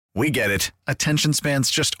We get it. Attention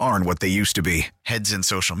spans just aren't what they used to be. Heads in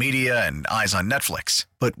social media and eyes on Netflix.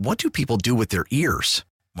 But what do people do with their ears?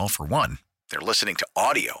 Well, for one, they're listening to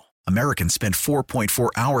audio. Americans spend 4.4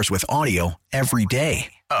 hours with audio every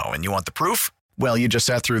day. Oh, and you want the proof? Well, you just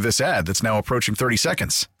sat through this ad that's now approaching 30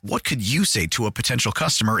 seconds. What could you say to a potential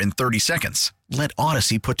customer in 30 seconds? Let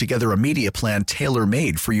Odyssey put together a media plan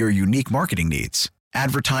tailor-made for your unique marketing needs.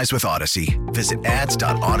 Advertise with Odyssey. Visit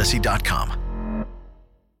ads.odyssey.com.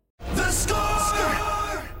 The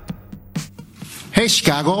Score! Hey,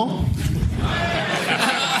 Chicago.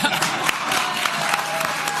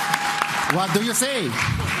 What do you say?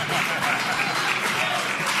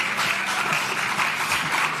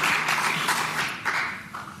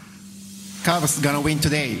 Cubs gonna win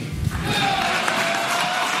today.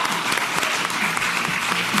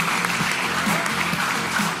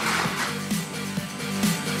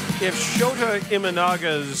 If Shota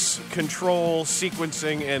Imanaga's control,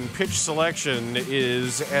 sequencing, and pitch selection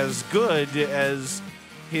is as good as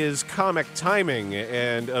his comic timing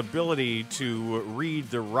and ability to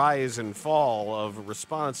read the rise and fall of a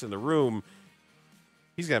response in the room,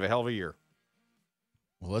 he's going to have a hell of a year.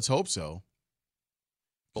 Well, let's hope so.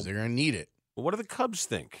 Because they're going to need it. What do the Cubs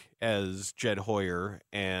think as Jed Hoyer?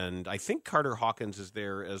 And I think Carter Hawkins is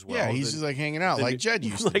there as well. Yeah, he's just like hanging out like Jed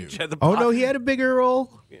used to do. Jed, no, he had a bigger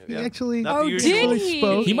role. Yeah. He actually did he?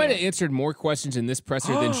 spoke. He might have answered more questions in this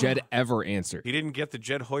presser than Jed ever answered. He didn't get the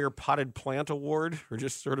Jed Hoyer Potted Plant Award for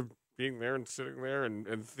just sort of being there and sitting there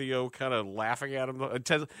and Theo kind of laughing at him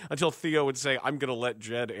until Theo would say, I'm going to let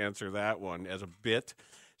Jed answer that one as a bit.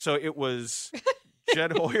 So it was...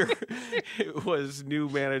 Jed Hoyer, it was new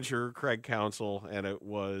manager Craig Counsell, and it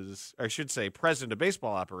was, I should say, president of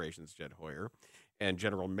baseball operations Jed Hoyer, and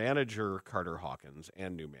general manager Carter Hawkins,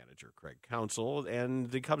 and new manager Craig Counsell. And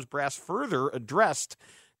the Cubs brass further addressed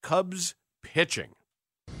Cubs pitching.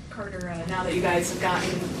 Carter, now that you guys have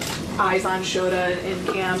gotten eyes on Shota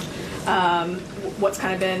in camp, what's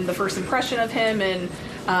kind of been the first impression of him, and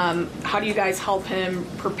how do you guys help him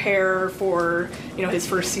prepare for his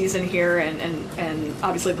first season here, and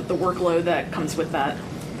obviously the workload that comes with that?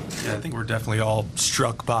 Yeah, I think we're definitely all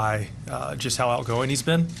struck by just how outgoing he's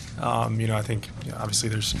been. I think obviously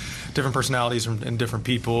there's different personalities and different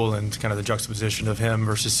people, and kind of the juxtaposition of him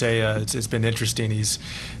versus Seiya. It's been interesting. He's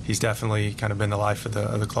definitely kind of been the life of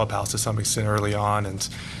the clubhouse to some extent early on, and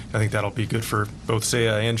I think that'll be good for both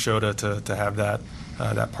Seiya and Shota to have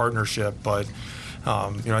that partnership. But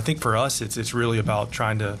I think for us, it's really about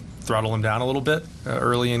trying to throttle him down a little bit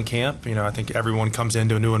early in camp. I think everyone comes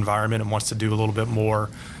into a new environment and wants to do a little bit more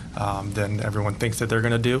than everyone thinks that they're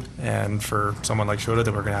going to do. And for someone like Shota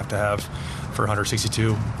that we're going to have for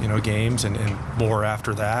 162 games and more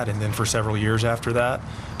after that, and then for several years after that,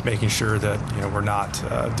 making sure that we're not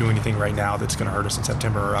doing anything right now that's going to hurt us in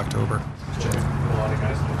September or October. A lot of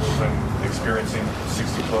guys have been experiencing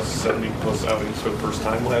 60-plus, 70-plus outings for the first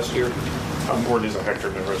time last year. How important is a Hector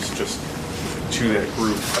Neris just to that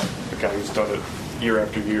group, a guy who's done it year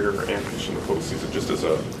after year and pitched in the postseason, just as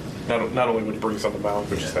a not only what he brings on the mound,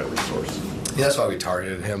 but just that resource? Yeah, that's why we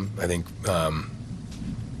targeted him. I think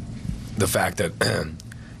the fact that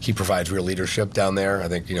he provides real leadership down there. I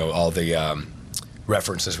think all the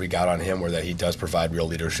references we got on him were that he does provide real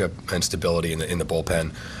leadership and stability in the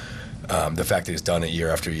bullpen. The fact that he's done it year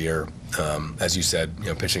after year, as you said,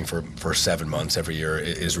 pitching for 7 months every year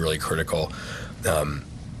is really critical.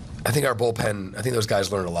 I think our bullpen, I think those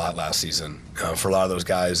guys learned a lot last season. For a lot of those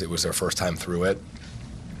guys, it was their first time through it.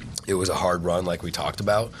 It was a hard run, like we talked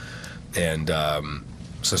about. And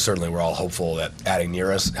so certainly we're all hopeful that adding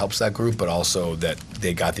Neris helps that group, but also that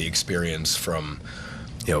they got the experience from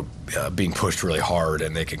being pushed really hard,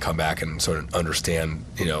 and they can come back and sort of understand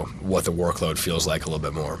what the workload feels like a little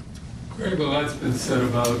bit more. Craig, a lot's been said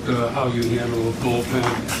about how you handle a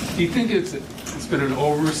bullpen. Do you think it's been an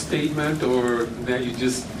overstatement, or that you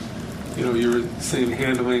just, you're saying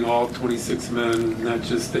handling all 26 men, not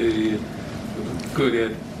just good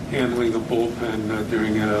at handling a bullpen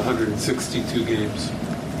during 162 games?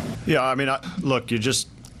 Yeah, I mean, look, you're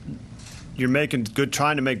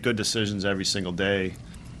trying to make good decisions every single day.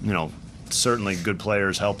 Certainly good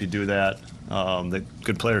players help you do that. The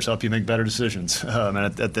good players help you make better decisions. And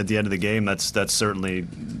at the end of the game, that's certainly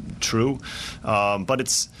true. But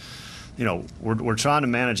it's, we're trying to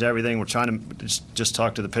manage everything. We're trying to just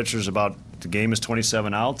talk to the pitchers about the game is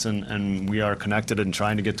 27 outs, and we are connected in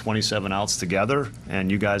trying to get 27 outs together.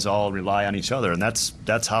 And you guys all rely on each other, and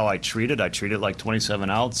that's how I treat it. I treat it like 27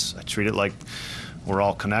 outs. I treat it like we're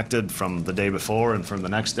all connected from the day before and from the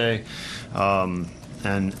next day.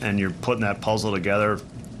 And you're putting that puzzle together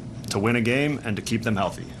to win a game and to keep them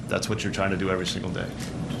healthy. That's what you're trying to do every single day.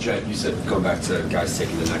 Jed, you said going back to guys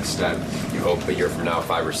taking the next step, you hope a year from now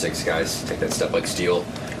 5 or 6 guys take that step like Steele.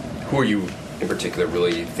 Who are you in particular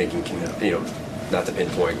really thinking can, not to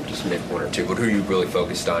pinpoint, just maybe 1 or 2, but who are you really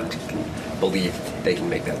focused on can believe they can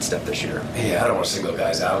make that step this year? Yeah, I don't want to single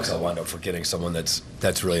guys out because I'll wind up forgetting someone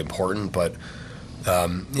that's really important. But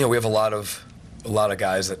we have a lot of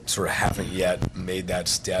guys that sort of haven't yet made that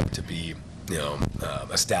step to be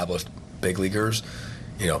established big leaguers.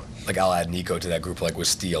 Like I'll add Nico to that group, like with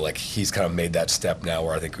Steele. Like he's kind of made that step now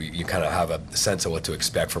where I think you kind of have a sense of what to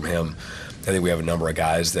expect from him. I think we have a number of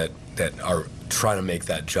guys that are trying to make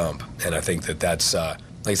that jump, and I think that's like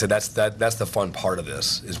I said, that's the fun part of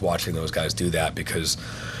this is watching those guys do that, because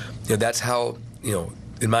that's how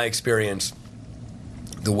in my experience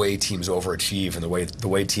the way teams overachieve and the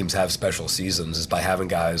way teams have special seasons is by having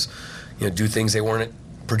guys do things they weren't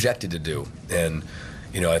projected to do. And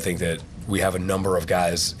I think that we have a number of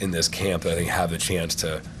guys in this camp that I think have the chance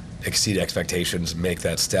to exceed expectations, make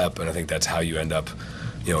that step, and I think that's how you end up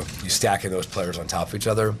you stacking those players on top of each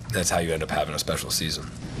other. That's how you end up having a special season.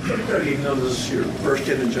 Even though this is your first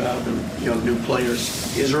in the job and new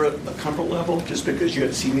players, is there a comfort level just because you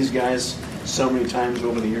have seen these guys so many times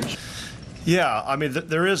over the years? Yeah, I mean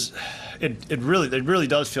there is. It really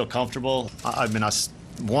does feel comfortable. I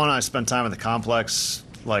spent time at the complex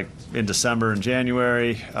like in December and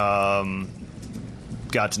January. Got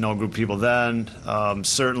to know a group of people then.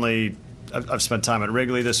 Certainly. I've spent time at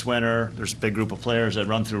Wrigley this winter. There's a big group of players that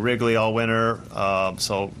run through Wrigley all winter,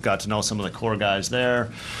 so got to know some of the core guys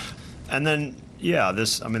there. And then,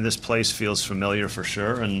 this place feels familiar for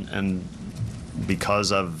sure, and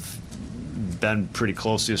because I've been pretty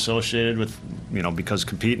closely associated with, because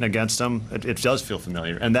competing against them, it does feel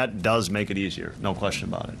familiar, and that does make it easier, no question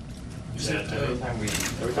about it.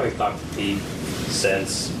 Every time we talk to Pete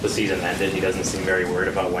since the season ended, he doesn't seem very worried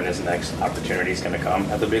about when his next opportunity is going to come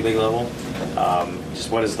at the big league level.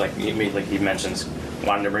 Just what is he mentions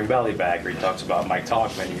wanting to bring Belly back, or he talks about Mike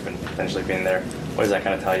Talkman even potentially being there. What does that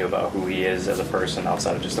kind of tell you about who he is as a person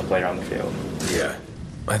outside of just a player on the field? Yeah,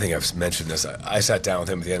 I think I've mentioned this. I sat down with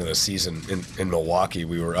him at the end of the season in Milwaukee.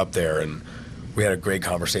 We were up there and we had a great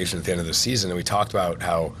conversation at the end of the season, and we talked about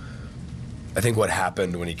how I think what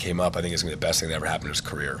happened when he came up, I think is going to be the best thing that ever happened in his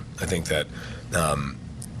career. I think that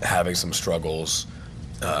having some struggles,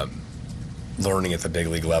 learning at the big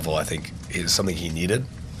league level, I think is something he needed.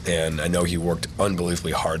 And I know he worked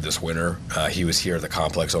unbelievably hard this winter. He was here at the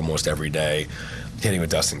complex almost every day, hitting with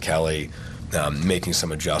Dustin Kelly, making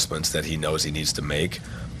some adjustments that he knows he needs to make.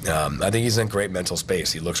 I think he's in great mental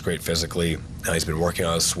space. He looks great physically. He's been working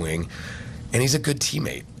on his swing. And he's a good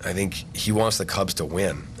teammate. I think he wants the Cubs to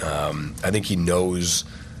win. I think he knows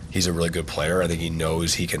he's a really good player. I think he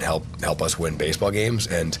knows he can help us win baseball games,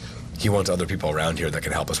 and he wants other people around here that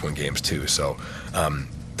can help us win games too. So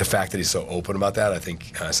the fact that he's so open about that, I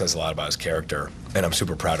think says a lot about his character, and I'm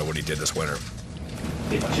super proud of what he did this winter.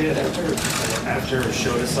 Hey, Jed, after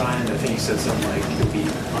Shota signed, I think you said something like it would be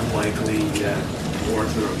unlikely that more to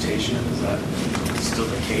the rotation. Is that still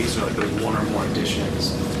the case, or like there's one or more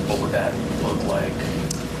additions? What would that look like?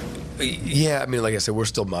 Yeah, like I said, we're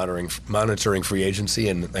still monitoring free agency,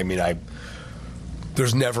 and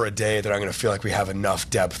there's never a day that I'm going to feel like we have enough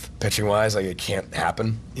depth pitching wise. Like it can't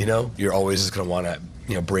happen. You're always just going to want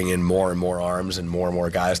to bring in more and more arms and more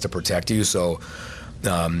guys to protect you. So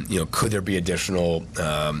could there be additional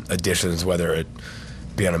additions, whether it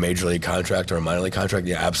be on a major league contract or a minor league contract?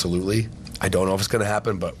 Yeah, absolutely. I don't know if it's going to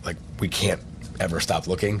happen, but we can't ever stop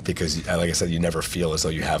looking because, like I said, you never feel as though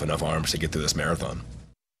you have enough arms to get through this marathon.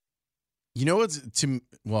 You know what's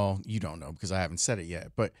you don't know because I haven't said it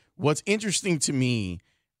yet, but what's interesting to me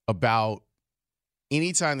about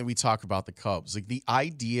anytime that we talk about the Cubs, like the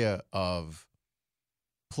idea of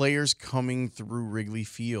players coming through Wrigley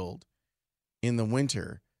Field in the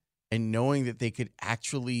winter and knowing that they could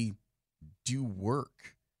actually do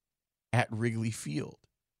work at Wrigley Field,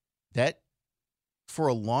 that for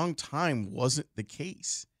a long time wasn't the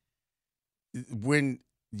case. When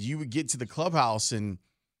you would get to the clubhouse and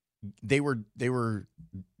they were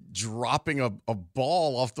dropping a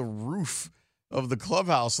ball off the roof of the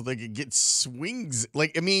clubhouse so they could get swings.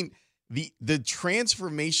 The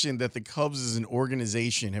transformation that the Cubs as an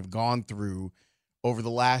organization have gone through over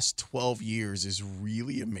the last 12 years is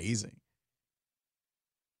really amazing.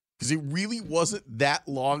 Because it really wasn't that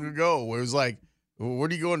long ago where it was like, well,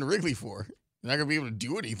 what are you going to Wrigley for? You're not going to be able to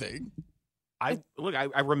do anything. I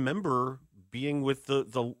remember being with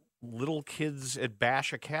the little kids at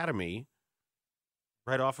Bash Academy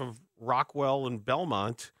right off of Rockwell and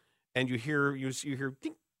Belmont, and you hear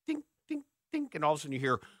ding, ding, ding, ding, and all of a sudden you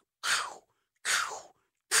hear,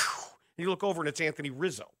 and You look over and it's Anthony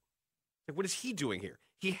Rizzo. Like, what is he doing here?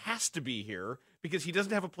 He has to be here because he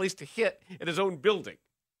doesn't have a place to hit in his own building.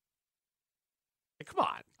 Like, come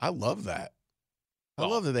on. I love that. I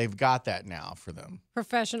love that they've got that now for them.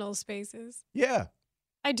 Professional spaces. Yeah.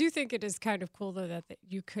 I do think it is kind of cool, though, that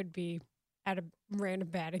you could be at a random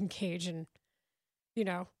batting cage and, you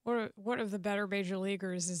know, one of the better major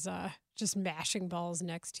leaguers is just mashing balls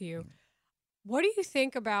next to you. What do you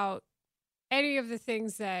think about any of the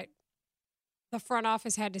things that the front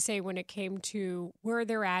office had to say when it came to where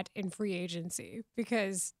they're at in free agency?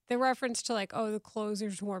 Because the reference to, like, the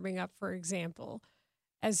closer's warming up, for example,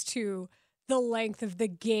 as to the length of the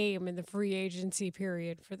game in the free agency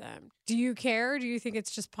period for them. Do you care? Do you think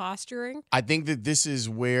it's just posturing? I think that this is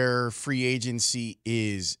where free agency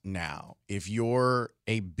is now. If you're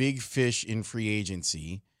a big fish in free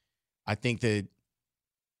agency, I think that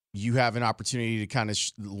you have an opportunity to kind of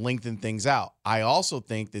lengthen things out. I also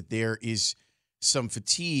think that there is some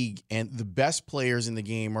fatigue, and the best players in the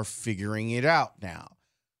game are figuring it out now.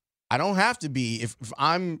 I don't have to be, if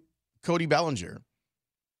I'm Cody Bellinger,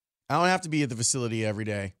 I don't have to be at the facility every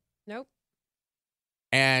day. Nope.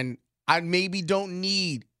 And I maybe don't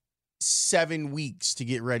need 7 weeks to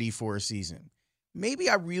get ready for a season. Maybe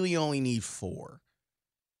I really only need 4.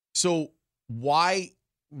 So why,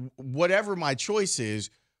 whatever my choice is,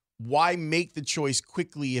 why make the choice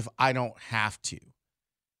quickly if I don't have to?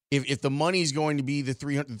 If the money's going to be the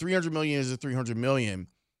 $300 million is the $300 million,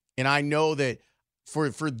 and I know that for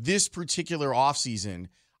this particular offseason,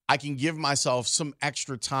 I can give myself some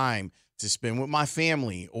extra time to spend with my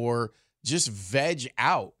family or just veg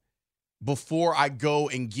out before I go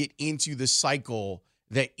and get into the cycle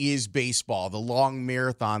that is baseball, the long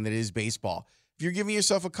marathon that is baseball. If you're giving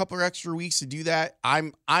yourself a couple of extra weeks to do that,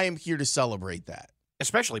 I am here to celebrate that.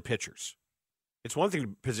 Especially pitchers. It's one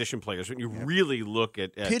thing, position players, when you really look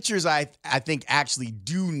at pitchers, I think actually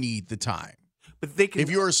do need the time. But they can. If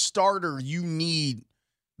you're a starter, you need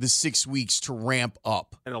the 6 weeks to ramp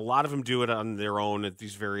up. And a lot of them do it on their own at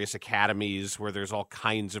these various academies where there's all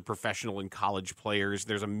kinds of professional and college players.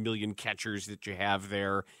 There's a million catchers that you have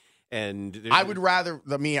there. And I would rather,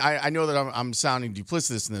 I know that I'm sounding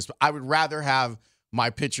duplicitous in this, but I would rather have my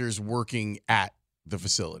pitchers working at the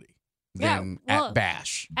facility than at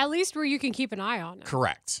Bash. At least where you can keep an eye on them.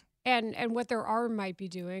 Correct. And what their arm might be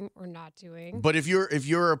doing or not doing. But if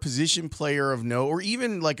you're a position player of note, or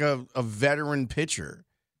even like a veteran pitcher,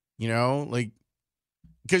 you know, like,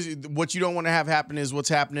 because what you don't want to have happen is what's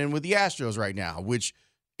happening with the Astros right now, which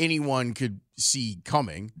anyone could see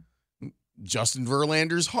coming. Justin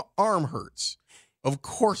Verlander's arm hurts. Of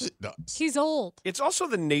course it does. He's old. It's also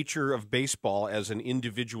the nature of baseball as an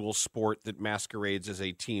individual sport that masquerades as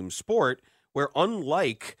a team sport, where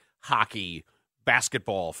unlike hockey,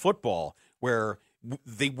 basketball, football, where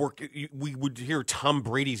they work, we would hear Tom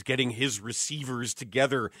Brady's getting his receivers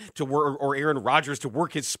together to work, or Aaron Rodgers to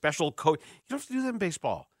work his special coach. You don't have to do that in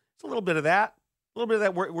baseball. It's a little bit of that. A little bit of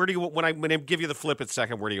that. Where do you, when I give you the flip at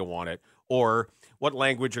second, where do you want it? Or what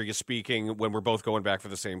language are you speaking when we're both going back for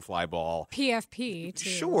the same fly ball? PFP, too.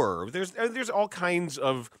 Sure. There's all kinds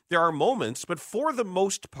of, there are moments, but for the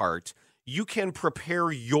most part, you can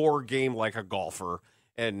prepare your game like a golfer,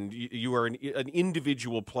 and you are an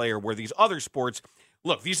individual player, where these other sports,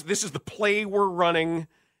 look, this is the play we're running.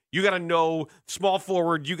 You got to know small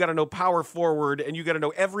forward, you got to know power forward, and you got to know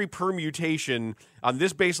every permutation on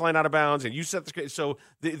this baseline out of bounds. And you set the, so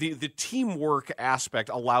the teamwork aspect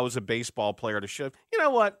allows a baseball player to show, you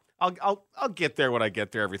know what, I'll get there when I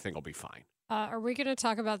get there. Everything will be fine. Are we going to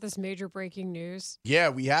talk about this major breaking news? Yeah,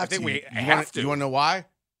 we have to. We have to. You want to know why?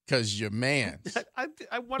 Because your man.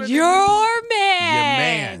 I wanted your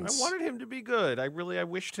man. I wanted him to be good. I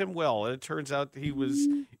wished him well, and it turns out he was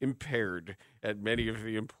impaired at many of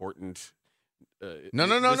the important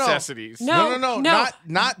necessities. No.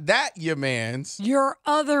 Not that your man's. Your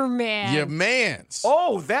other man. Your man's.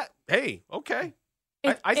 Oh, that. Hey, okay.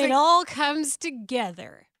 I think it all comes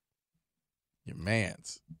together. Your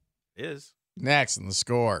man's. It is. Next in the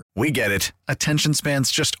score. We get it. Attention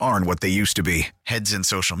spans just aren't what they used to be. Heads in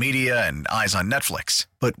social media and eyes on Netflix.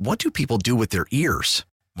 But what do people do with their ears?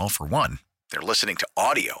 Well, for one, they're listening to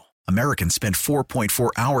audio. Americans spend 4.4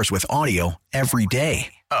 hours with audio every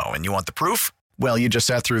day. Oh, and you want the proof? Well, you just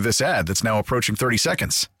sat through this ad that's now approaching 30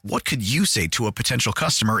 seconds. What could you say to a potential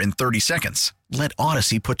customer in 30 seconds? Let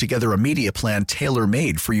Odyssey put together a media plan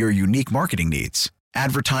tailor-made for your unique marketing needs.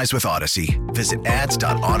 Advertise with Odyssey. Visit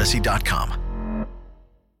ads.odyssey.com.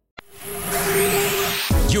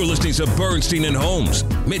 You're listening to Bernstein and Holmes,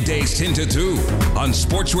 middays 10 to 2 on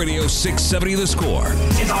Sports Radio 670 The Score.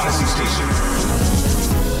 It's Odyssey Station.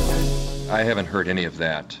 I haven't heard any of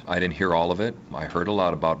that. I didn't hear all of it. I heard a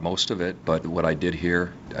lot about most of it, but what I did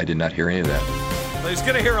hear, I did not hear any of that. Well, he's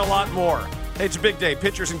going to hear a lot more. Hey, it's a big day.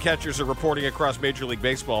 Pitchers and catchers are reporting across Major League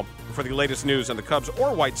Baseball. For the latest news on the Cubs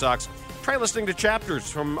or White Sox, try listening to chapters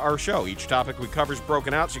from our show. Each topic we cover is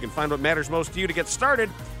broken out so you can find what matters most to you. To get started,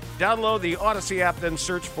 download the Odyssey app, then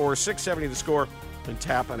search for 670 The Score, and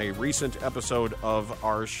tap on a recent episode of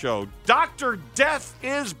our show. Dr. Death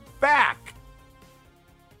is back.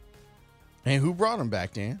 And who brought him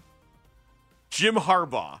back, Dan? Jim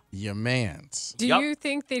Harbaugh. Your mans. Do you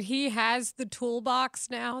think that he has the toolbox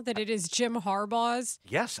now, that it is Jim Harbaugh's?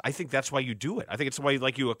 Yes, I think that's why you do it. I think it's why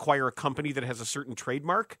you acquire a company that has a certain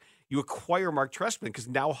trademark. You acquire Marc Trestman because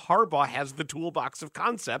now Harbaugh has the toolbox of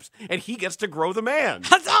concepts, and he gets to grow the man.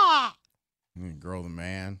 Huzzah! Grow the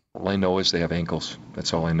man. All I know is they have ankles.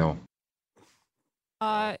 That's all I know.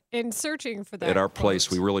 In searching for that. At our place,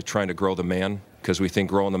 we're really trying to grow the man because we think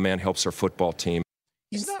growing the man helps our football team.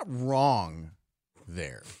 He's not wrong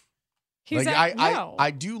there. He's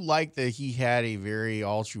I do like that he had a very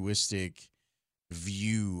altruistic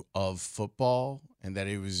view of football and that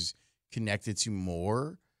it was connected to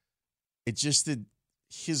more. It's just that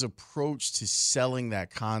his approach to selling that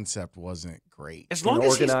concept wasn't great. As long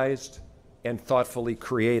as organized and thoughtfully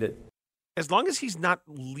created. As long as he's not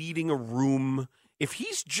leading a room, if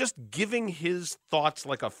he's just giving his thoughts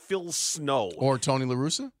like a Phil Snow. Or Tony La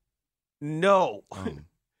Russa? No.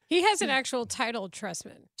 He has an actual title,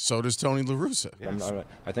 Trestman. So does Tony La Russa. Yes.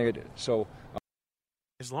 I think it so.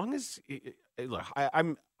 As long as look,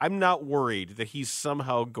 I'm not worried that he's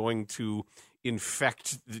somehow going to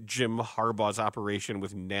infect Jim Harbaugh's operation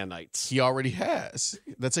with nanites. He already has.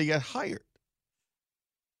 That's how he got hired.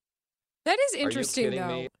 That is interesting,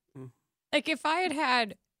 though. Like, if I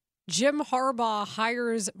had Jim Harbaugh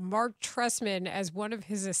hires Marc Trestman as one of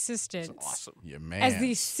his assistants. That's awesome. Yeah, man. As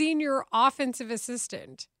the senior offensive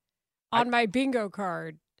assistant on my bingo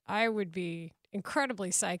card, I would be incredibly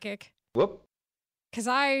psychic. Whoop. Because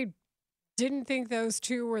I didn't think those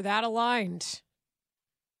two were that aligned.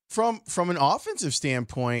 From an offensive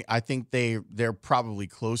standpoint, I think they're probably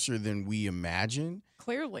closer than we imagine.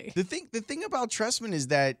 Clearly. The thing about Trestman is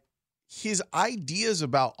that his ideas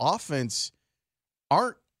about offense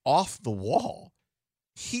aren't off the wall.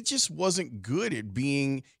 He just wasn't good at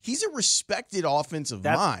being – he's a respected offensive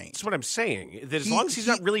mind. That's what I'm saying. That as long as he's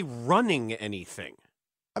not really running anything.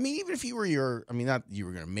 I mean, even if he were not you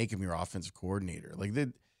were going to make him your offensive coordinator. Like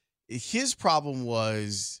his problem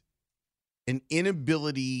was an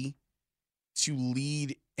inability to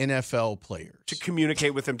lead NFL players. To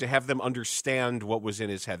communicate with them, to have them understand what was in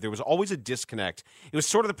his head. There was always a disconnect. It was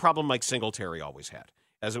sort of the problem Mike Singletary always had,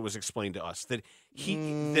 as it was explained to us, that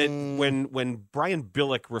when Brian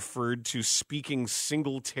Billick referred to speaking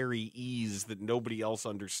Singletary-ese that nobody else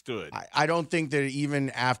understood. I don't think that even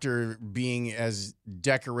after being as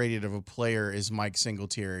decorated of a player as Mike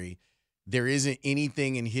Singletary, there isn't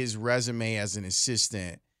anything in his resume as an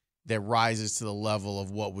assistant that rises to the level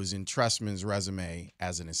of what was in Trestman's resume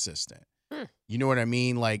as an assistant. You know what I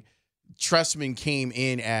mean? Like, Trestman came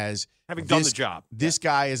in as having done the job. This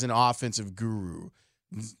guy is an offensive guru.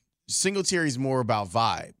 Singletary's more about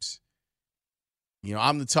vibes. You know,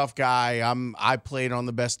 I'm the tough guy. I played on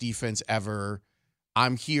the best defense ever.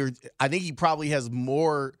 I'm here. I think he probably has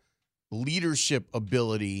more leadership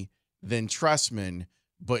ability than Trestman,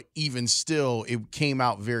 but even still, it came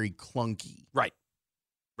out very clunky. Right.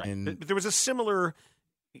 And there was a similar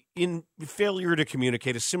failure to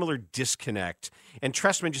communicate, a similar disconnect, and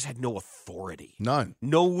Trestman just had no authority. None.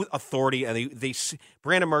 No authority, and they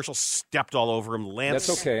Brandon Marshall stepped all over him. Lance.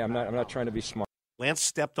 That's okay. I'm not trying to be smart. Lance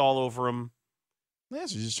stepped all over him.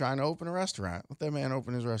 Lance was just trying to open a restaurant. Let that man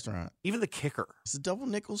open his restaurant. Even the kicker. Is the Double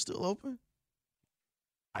Nickel still open?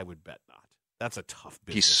 I would bet not. That's a tough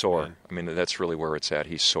business. He's sore. Man. I mean, that's really where it's at.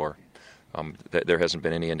 He's sore. There hasn't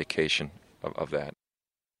been any indication of that.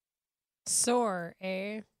 Sore,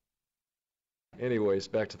 eh? Anyways,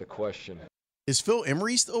 back to the question. Is Phil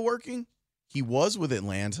Emery still working? He was with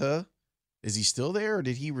Atlanta. Is he still there, or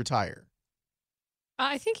did he retire?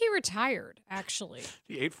 I think he retired, actually.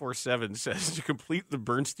 The 847 says, to complete the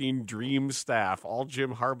Bernstein dream staff, all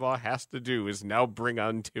Jim Harbaugh has to do is now bring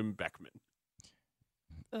on Tim Beckman.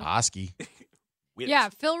 Oski. Yeah,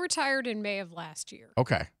 Phil retired in May of last year.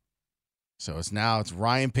 Okay. So it's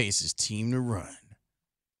Ryan Pace's team to run.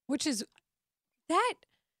 Which is that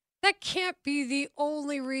can't be the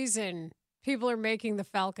only reason people are making the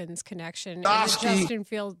Falcons connection and the Justin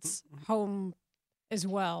Fields home as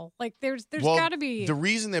well. Like there's got to be the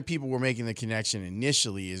reason that people were making the connection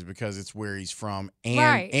initially is because it's where he's from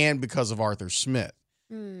and because of Arthur Smith.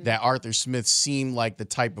 that Arthur Smith seemed like the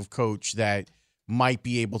type of coach that might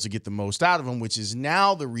be able to get the most out of him, which is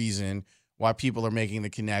now the reason why people are making the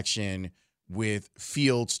connection with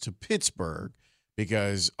Fields to Pittsburgh,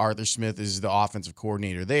 because Arthur Smith is the offensive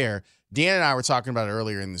coordinator there. Dan and I were talking about it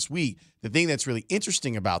earlier in this week. The thing that's really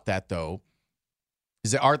interesting about that, though,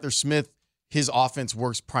 is that Arthur Smith, his offense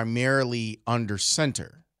works primarily under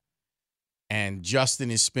center. And Justin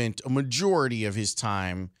has spent a majority of his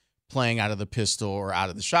time playing out of the pistol or out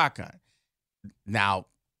of the shotgun. Now,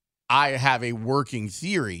 I have a working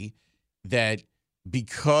theory that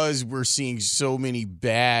because we're seeing so many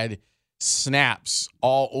bad snaps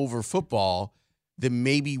all over football, that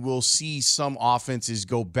maybe we'll see some offenses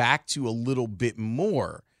go back to a little bit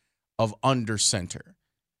more of under center.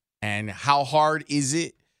 And how hard is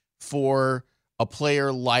it for a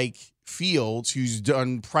player like Fields, who's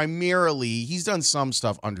done some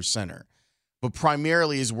stuff under center, but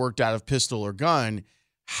primarily has worked out of pistol or gun?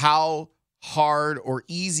 How hard or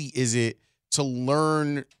easy is it to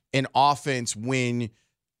learn an offense when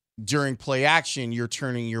during play action you're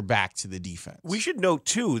turning your back to the defense? We should note,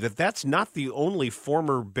 too, that that's not the only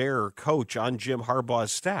former Bear coach on Jim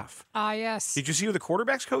Harbaugh's staff. Yes. Did you see who the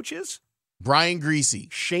quarterback's coach is? Brian Greasy.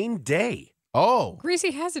 Shane Day. Oh.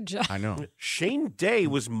 Greasy has a job. I know. Shane Day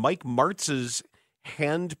was Mike Martz's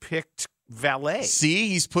hand-picked valet. See,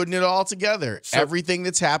 he's putting it all together. So, everything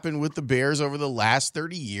that's happened with the Bears over the last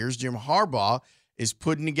 30 years, Jim Harbaugh is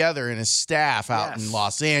putting together in a staff out in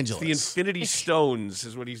Los Angeles. The Infinity Stones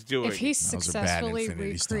is what he's doing. If he successfully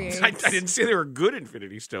recreates... I didn't say they were good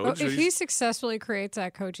Infinity Stones. Well, if he successfully creates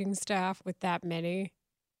that coaching staff with that many,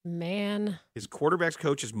 man... His quarterback's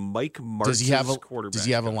coach is Mike Martz's quarterback. Does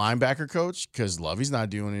he have a linebacker coach? Because Lovey's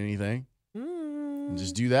not doing anything.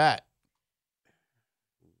 Just do that.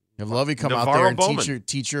 Have Lovey come out there and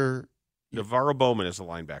teacher. Navarro Bowman is the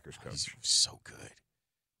linebackers coach. He's so good.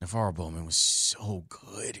 Navarro Bowman was so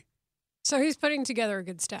good. So he's putting together a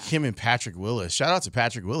good staff. Him and Patrick Willis. Shout out to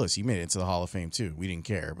Patrick Willis. He made it to the Hall of Fame, too. We didn't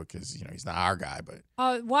care because, he's not our guy.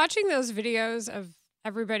 But watching those videos of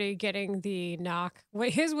everybody getting the knock,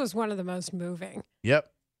 his was one of the most moving.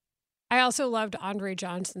 Yep. I also loved Andre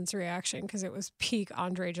Johnson's reaction because it was peak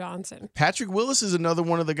Andre Johnson. Patrick Willis is another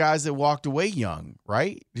one of the guys that walked away young,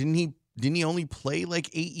 right? Didn't he only play like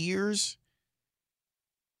 8 years?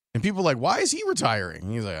 And people are like, why is he retiring?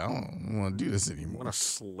 And he's like, I don't want to do this anymore. I want to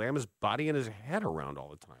slam his body and his head around all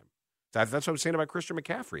the time. That's what I was saying about Christian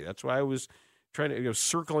McCaffrey. That's why I was trying to,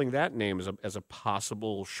 circling that name as a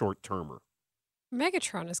possible short-termer.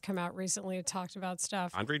 Megatron has come out recently and talked about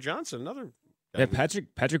stuff. Andre Johnson, another. Yeah,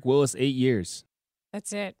 Patrick Willis, 8 years.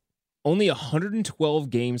 That's it. Only 112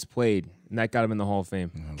 games played, and that got him in the Hall of Fame.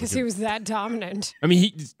 Because he was that dominant. I mean,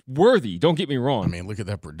 he's worthy. Don't get me wrong. I mean, look at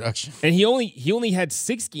that production. And he only had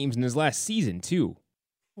 6 games in his last season, too.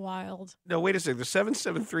 Wild. No, wait a second. The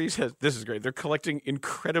 773 says, this is great. They're collecting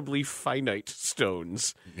incredibly finite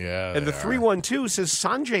stones. Yeah. And the 312 says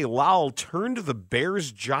Sanjay Lal turned the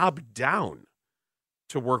Bears' job down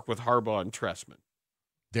to work with Harbaugh and Trestman.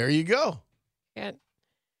 There you go. And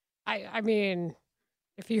I mean,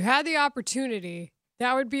 if you had the opportunity,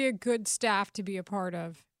 that would be a good staff to be a part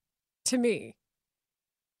of, to me.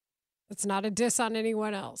 It's not a diss on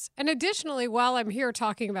anyone else. And additionally, while I'm here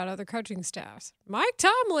talking about other coaching staffs, Mike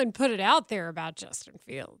Tomlin put it out there about Justin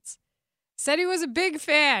Fields. Said he was a big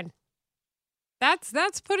fan.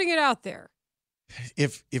 That's putting it out there.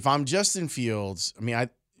 If I'm Justin Fields, I mean,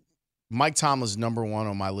 Mike Tomlin's number one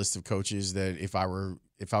on my list of coaches that if I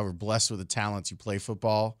were blessed with the talent to play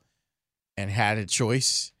football and had a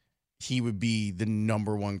choice, he would be the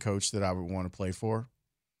number one coach that I would want to play for.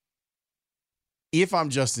 If I'm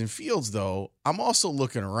Justin Fields, though, I'm also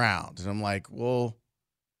looking around and I'm like, well,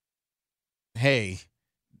 hey,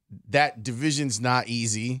 that division's not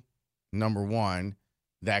easy, number one.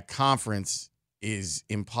 That conference is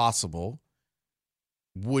impossible.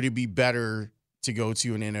 Would it be better to go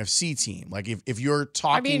to an NFC team? Like if you're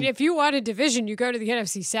talking... I mean, if you want a division, you go to the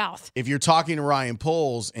NFC South. If you're talking to Ryan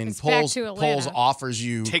Poles and Poles offers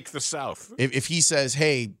you... Take the South. If he says,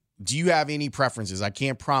 hey, do you have any preferences? I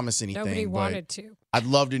can't promise anything. Nobody wanted to. I'd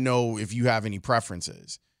love to know if you have any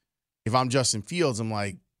preferences. If I'm Justin Fields, I'm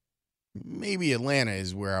like, maybe Atlanta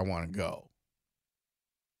is where I want to go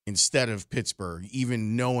instead of Pittsburgh,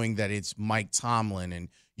 even knowing that it's Mike Tomlin and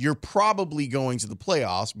you're probably going to the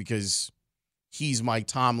playoffs because he's Mike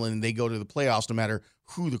Tomlin and they go to the playoffs no matter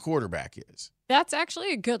who the quarterback is. That's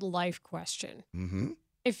actually a good life question. Mm-hmm.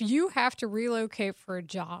 If you have to relocate for a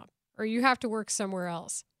job or you have to work somewhere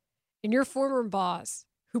else and your former boss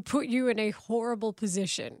who put you in a horrible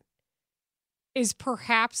position is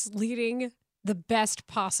perhaps leading the best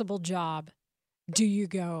possible job do you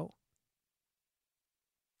go?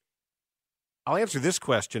 I'll answer this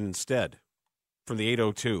question instead from the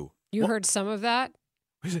 802. You heard some of that?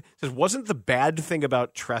 It says, wasn't the bad thing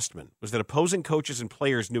about Trestman was that opposing coaches and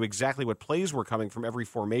players knew exactly what plays were coming from every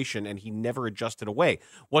formation, and he never adjusted away?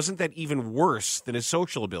 Wasn't that even worse than his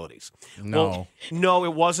social abilities? No. Well, no,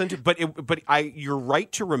 it wasn't. But you're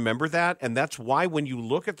right to remember that, and that's why when you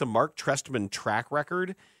look at the Marc Trestman track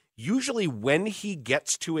record, usually when he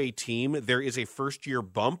gets to a team, there is a first-year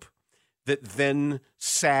bump that then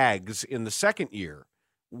sags in the second year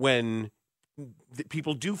when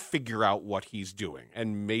people do figure out what he's doing,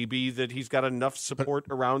 and maybe that he's got enough support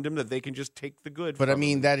around him that they can just take the good. But I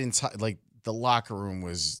mean, him. that entire the locker room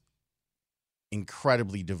was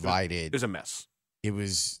incredibly divided. It was a mess. It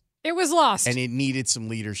was lost, and it needed some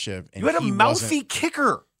leadership. And you had a mouthy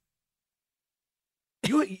kicker.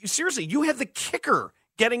 You seriously, you had the kicker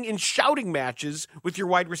getting in shouting matches with your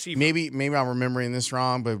wide receiver. Maybe I'm remembering this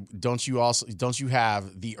wrong, but don't you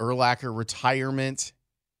have the Urlacher retirement?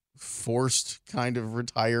 Forced kind of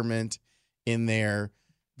retirement in there.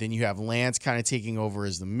 Then you have Lance kind of taking over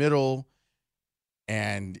as the middle,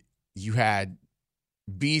 and you had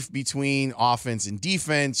beef between offense and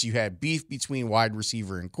defense. You had beef between wide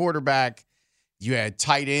receiver and quarterback. You had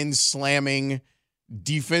tight ends slamming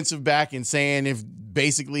defensive back and saying if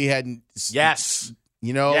basically hadn't. Yes.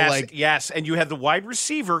 Yes. And you had the wide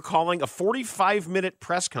receiver calling a 45-minute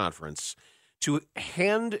press conference to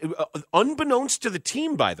hand, unbeknownst to the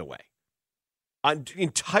team, by the way,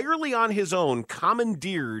 entirely on his own,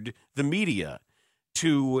 commandeered the media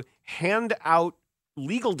to hand out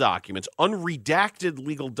legal documents, unredacted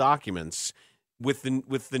legal documents, with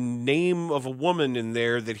the name of a woman in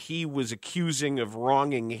there that he was accusing of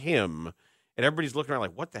wronging him. And everybody's looking around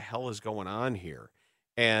like, what the hell is going on here?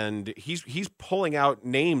 And he's pulling out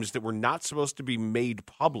names that were not supposed to be made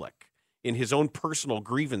public in his own personal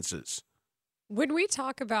grievances. When we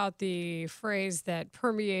talk about the phrase that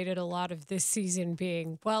permeated a lot of this season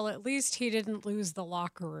being, well, at least he didn't lose the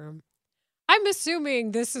locker room, I'm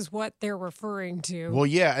assuming this is what they're referring to. Well,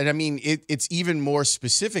 yeah, and I mean, it's even more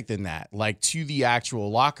specific than that, like to the actual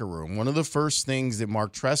locker room. One of the first things that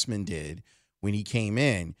Marc Trestman did when he came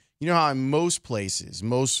in, you know how in most places,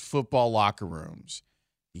 most football locker rooms,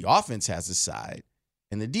 the offense has a side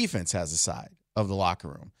and the defense has a side of the locker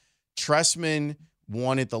room. Trestman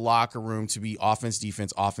wanted the locker room to be offense,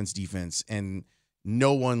 defense, and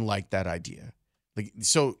no one liked that idea. Like,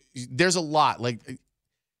 so there's a lot like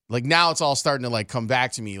now it's all starting to like come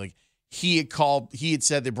back to me. Like he had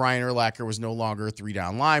said that Brian Urlacher was no longer a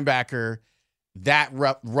 3-down linebacker. That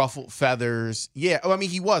ruffled feathers. Yeah. I mean,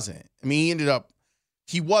 he wasn't. I mean,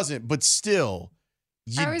 he wasn't, but still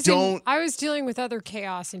I was dealing with other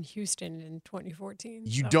chaos in Houston in 2014.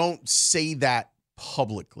 You don't say that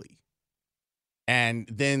publicly. And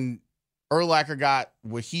then Urlacher got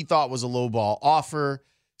what he thought was a lowball offer.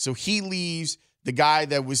 So he leaves. The guy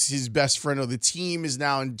that was his best friend of the team is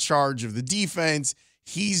now in charge of the defense.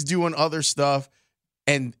 He's doing other stuff.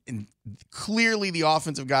 And clearly the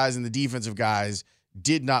offensive guys and the defensive guys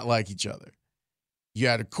did not like each other. You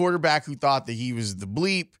had a quarterback who thought that he was the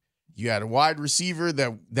bleep. You had a wide receiver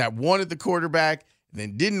that wanted the quarterback,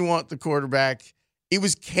 then didn't want the quarterback. It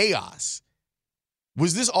was chaos.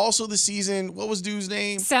 Was this also the season? What was Dude's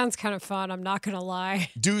name? Sounds kind of fun. I'm not going to lie.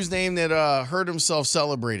 Dude's name that hurt himself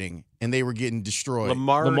celebrating and they were getting destroyed.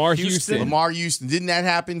 Lamar Houston. Lamar Houston. Didn't that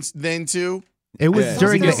happen then too? It was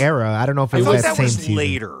during the era. I don't know if it was that same season.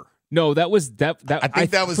 Later. No, that was that. I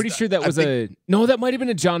think that was pretty sure that was no. That might have been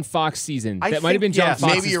a John Fox season. That might have been John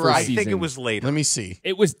Fox's maybe you're first right. season. I think it was later. Let me see.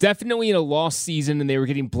 It was definitely in a lost season, and they were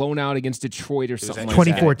getting blown out against Detroit or something.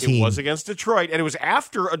 2014. It was against Detroit, and it was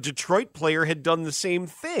after a Detroit player had done the same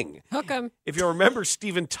thing. Hook 'em. If you remember,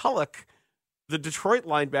 Stephen Tulloch, the Detroit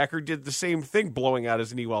linebacker, did the same thing, blowing out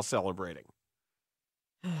his knee while celebrating.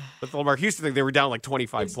 But the Lamar Houston thing, they were down like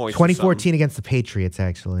 25 points. 2014 against the Patriots,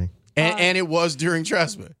 actually. And it was during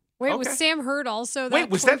Trestman. Wait, was Sam Hurd also that?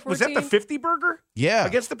 Wait, was that the 50 burger? Yeah.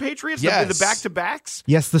 Against the Patriots? Yes. The back-to-backs?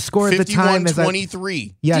 Yes, the score at the time is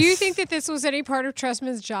 51-23. Yes. Do you think that this was any part of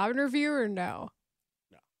Trestman's job interview or no?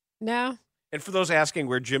 No? And for those asking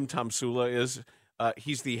where Jim Tomsula is,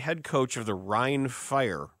 he's the head coach of the Rhine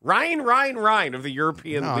Fire. Rhine of the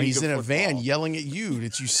European League he's of in a Football. van yelling at you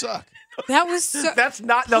that you suck. That was so. That's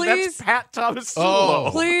not. No, that's Pat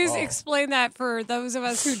Tomsula. Please explain that for those of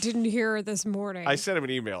us who didn't hear this morning. I sent him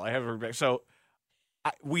an email. I haven't heard back. So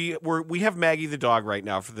we have Maggie the dog right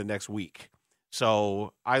now for the next week.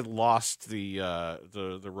 So I lost the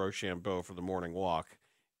Rochambeau for the morning walk,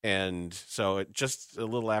 and so just a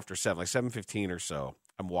little after 7, like 7:15 or so,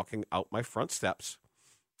 I'm walking out my front steps,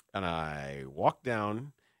 I walk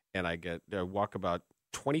down, and I walk about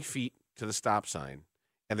 20 feet to the stop sign,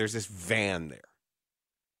 and there's this van there.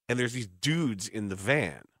 And there's these dudes in the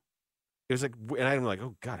van. It was like, and I'm like,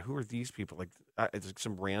 oh God, who are these people? Like, it's like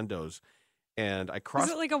some randos. And I crossed.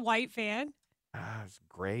 Is it like a white van? It's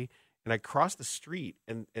gray. And I cross the street,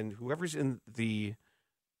 and whoever's in the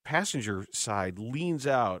passenger side leans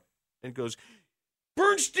out and goes,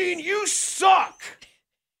 "Bernstein, you suck!"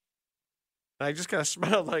 And I just kind of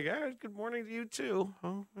smiled like, good morning to you too.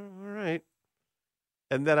 Oh, all right.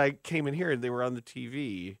 And then I came in here, and they were on the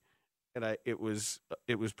TV, and it was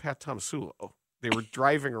Pat Tomasulo. They were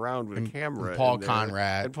driving around with a camera. And Paul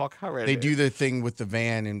Conrad. And Paul Conrad. They do the thing with the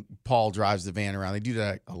van, and Paul drives the van around. They do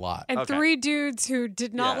that a lot. And three dudes who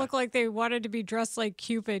did not look like they wanted to be dressed like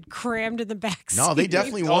Cupid crammed in the back seat. No, they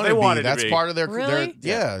definitely wanted to be. That's part of their. Really?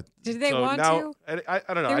 Yeah. Did they want to? I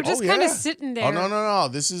don't know. They were just kind of sitting there. Oh, no.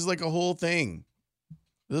 This is like a whole thing.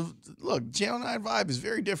 Look, Channel 9 vibe is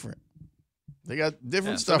very different. They got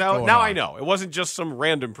different stuff going on. Now I know. It wasn't just some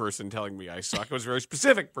random person telling me I suck. It was a very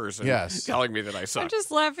specific person telling me that I suck. I'm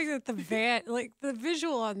just laughing at the van. Like, the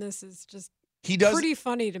visual on this is just does, pretty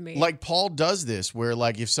funny to me. Like, Paul does this where,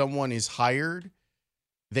 like, if someone is hired,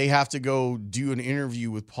 they have to go do an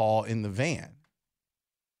interview with Paul in the van.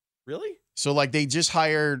 Really? So, like, they just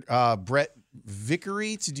hired Brett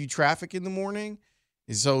Vickery to do traffic in the morning.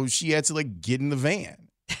 And so she had to, like, get in the van.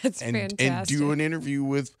 That's and fantastic. do an interview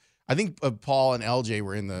with... I think Paul and LJ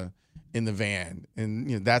were in the van,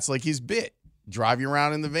 and that's like his bit. Drive you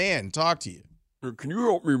around in the van, talk to you. Hey, can you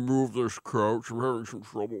help me move this couch? I'm having some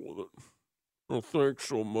trouble with it. Oh, thanks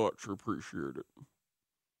so much. I appreciate it.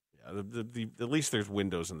 Yeah, at least there's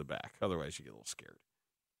windows in the back. Otherwise, you get a little scared.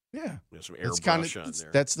 Yeah, some airbrush on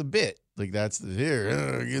there. That's the bit. Like that's get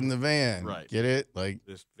in the van. Right. Get it? Like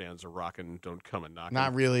this van's a rockin'. Don't come and knock.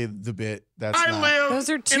 Not really the bit. That's Those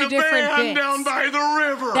are two different bits. Down by the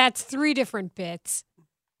river. That's three different bits.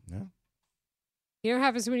 No. You know what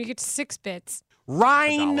happens when you get to 6 bits?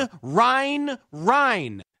 Rhine. $1.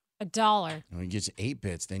 When you get to 8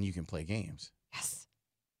 bits, then you can play games. Yes.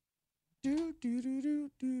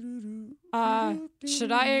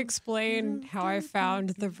 Should I explain how I found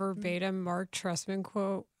the verbatim Marc Trestman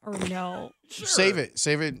quote or no? Sure. Save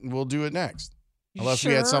it. We'll do it next. Unless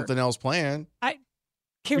we had something else planned.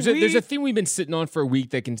 There's a thing we've been sitting on for a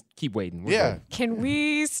week that can keep waiting. We're good. Can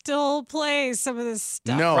we still play some of this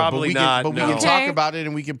stuff? No, probably not. We can talk about it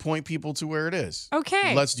and we can point people to where it is.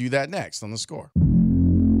 Okay. Let's do that next on The Score.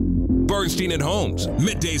 Bernstein and Holmes,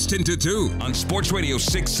 middays 10 to 2 on Sports Radio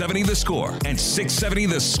 670 The Score and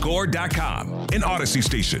 670thescore.com, an Odyssey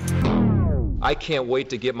station. I can't wait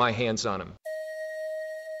to get my hands on him.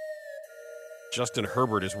 Justin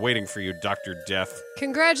Herbert is waiting for you, Dr. Death.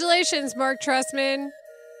 Congratulations, Marc Trestman.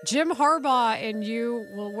 Jim Harbaugh and you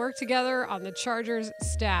will work together on the Chargers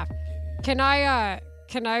staff. Can I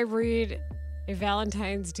read a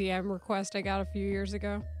Valentine's DM request I got a few years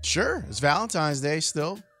ago? Sure. It's Valentine's Day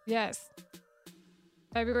still. Yes.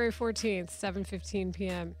 February 14th, 7:15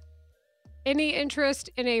 p.m. Any interest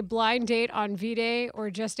in a blind date on V-Day or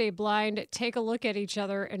just a blind take a look at each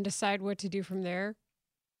other and decide what to do from there?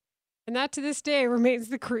 And that to this day remains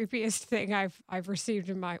the creepiest thing I've received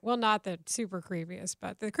in my, well, not the super creepiest,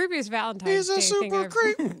 but the creepiest Valentine's Day thing I've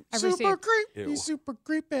received. He's super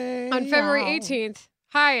creepy. On February 18th,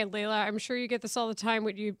 hi, Leila. I'm sure you get this all the time.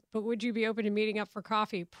 Would you be open to meeting up for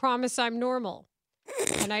coffee? Promise I'm normal.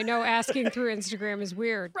 And I know asking through Instagram is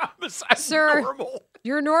weird. Promise I'm normal.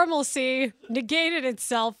 Your normalcy negated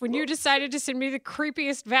itself when you decided to send me the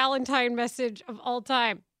creepiest Valentine message of all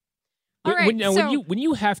time. All right, when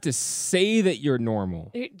you have to say that you're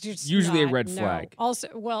normal, it's usually a red flag. Also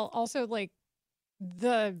like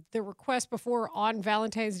the request before on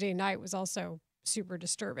Valentine's Day night was also super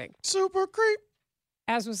disturbing. Super creep.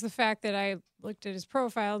 As was the fact that I looked at his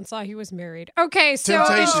profile and saw he was married. Okay, so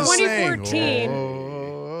in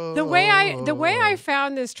 2014, the way I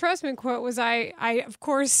found this Trestman quote was I of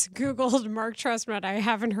course Googled Marc Trestman. I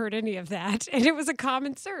haven't heard any of that, and it was a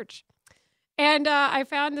common search. And I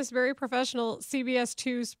found this very professional CBS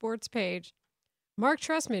 2 sports page. Marc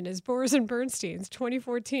Trestman is Boris and Bernstein's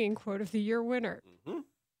 2014 Quote of the Year winner. Mm-hmm.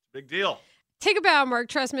 Big deal. Take a bow, Marc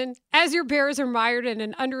Trestman. As your Bears are mired in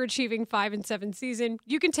an underachieving 5-7 season,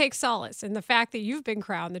 you can take solace in the fact that you've been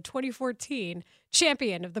crowned the 2014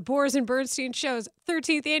 champion of the Boris and Bernstein Show's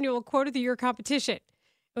 13th annual Quote of the Year competition.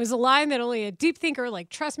 It was a line that only a deep thinker like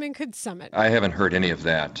Trestman could summon. I haven't heard any of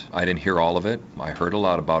that. I didn't hear all of it. I heard a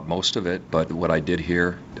lot about most of it, but what I did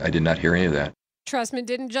hear, I did not hear any of that. Trestman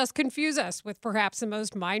didn't just confuse us with perhaps the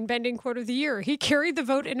most mind-bending quote of the year. He carried the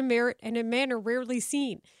vote in a manner rarely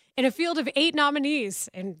seen. In a field of 8 nominees,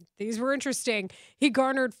 and these were interesting, he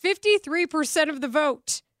garnered 53% of the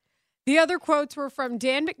vote. The other quotes were from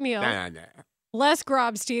Dan McNeil, Les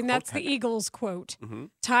Grobstein, that's the Eagles quote,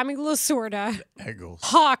 Tommy Lasorda,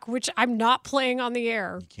 Hawk, which I'm not playing on the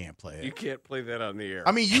air. You can't play it. You can't play that on the air.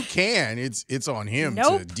 I mean, you can. It's on him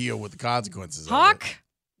to deal with the consequences Hawk,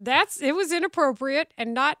 of it. It was inappropriate,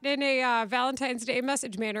 and not in a Valentine's Day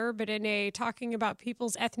message manner, but in a talking about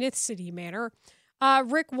people's ethnicity manner.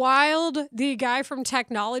 Rick Wilde, the guy from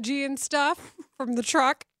Technology and Stuff, from the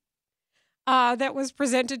truck, that was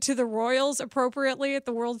presented to the Royals appropriately at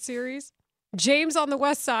the World Series. James on the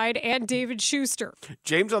West Side and David Schuster.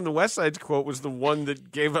 James on the West Side's quote was the one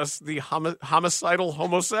that gave us the homicidal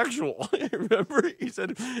homosexual. Remember? He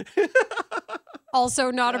said...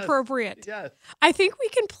 Also not appropriate. Yes. I think we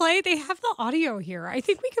can play... They have the audio here. I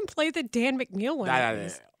think we can play the Dan McNeil one.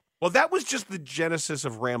 Well, that was just the genesis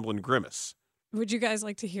of Ramblin' Grimace. Would you guys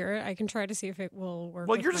like to hear it? I can try to see if it will work.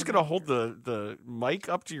 Well, you're just going to hold the mic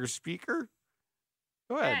up to your speaker?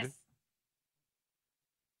 Go ahead. Yes.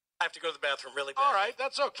 I have to go to the bathroom really bad. All right,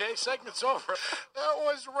 that's okay. Segment's over. That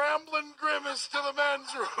was Ramblin' Grimace to the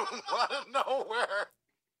men's room out of nowhere.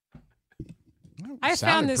 I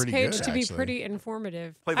found this page to be pretty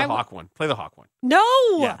informative. Play the Hawk one. Play the Hawk one. No!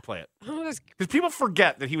 Yeah, play it. Because people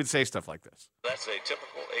forget that he would say stuff like this. That's a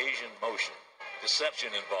typical Asian motion. Deception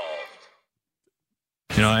involved.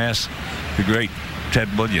 You know, I asked the great Ted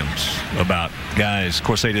Williams about guys. Of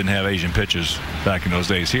course, they didn't have Asian pitchers back in those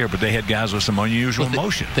days here, but they had guys with some unusual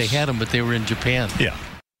motions. They had them, but they were in Japan. Yeah.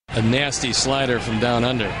 A nasty slider from down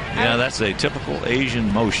under. Yeah, that's a typical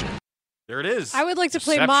Asian motion. There it is. I would like to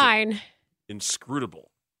play Deception. mine.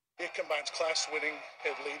 Inscrutable. It combines class-winning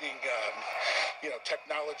and leading,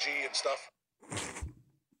 technology and stuff.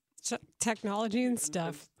 Technology and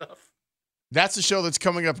stuff. That's the show that's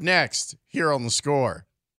coming up next here on The Score.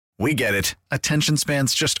 We get it. Attention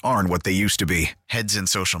spans just aren't what they used to be. Heads in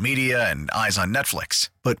social media and eyes on Netflix.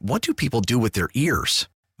 But what do people do with their ears?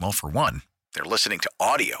 Well, for one, they're listening to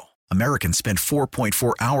audio. Americans spend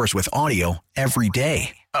 4.4 hours with audio every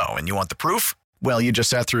day. Oh, and you want the proof? Well, you just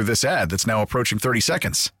sat through this ad that's now approaching 30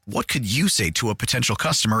 seconds. What could you say to a potential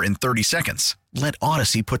customer in 30 seconds? Let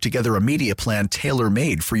Odyssey put together a media plan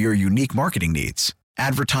tailor-made for your unique marketing needs.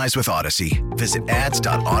 Advertise with Odyssey. Visit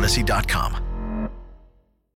ads.odyssey.com.